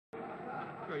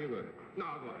or you go ahead? No,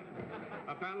 go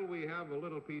ahead. Panel, we have a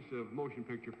little piece of motion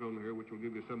picture film here which will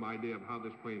give you some idea of how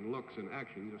this plane looks in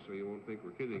action, just so you won't think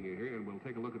we're kidding you here, and we'll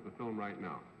take a look at the film right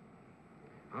now.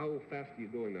 How fast are you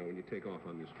going now when you take off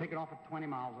on this film? Take it off at 20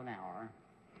 miles an hour.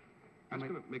 That's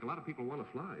going to make a lot of people want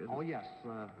to fly, isn't it? Oh, yes.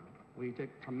 We take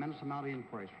a tremendous amount of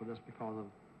inquiries for this because of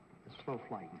the slow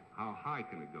flight. How high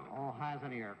can it go? Oh, high as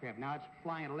any aircraft. Now, it's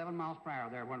flying at 11 miles per hour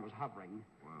there when it was hovering.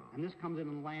 Wow. And this comes in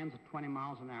and lands at 20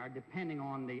 miles an hour, depending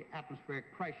on the atmospheric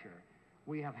pressure.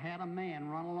 We have had a man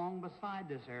run along beside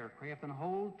this aircraft and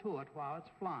hold to it while it's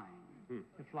flying.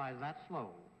 It flies that slow.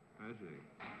 I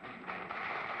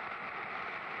see.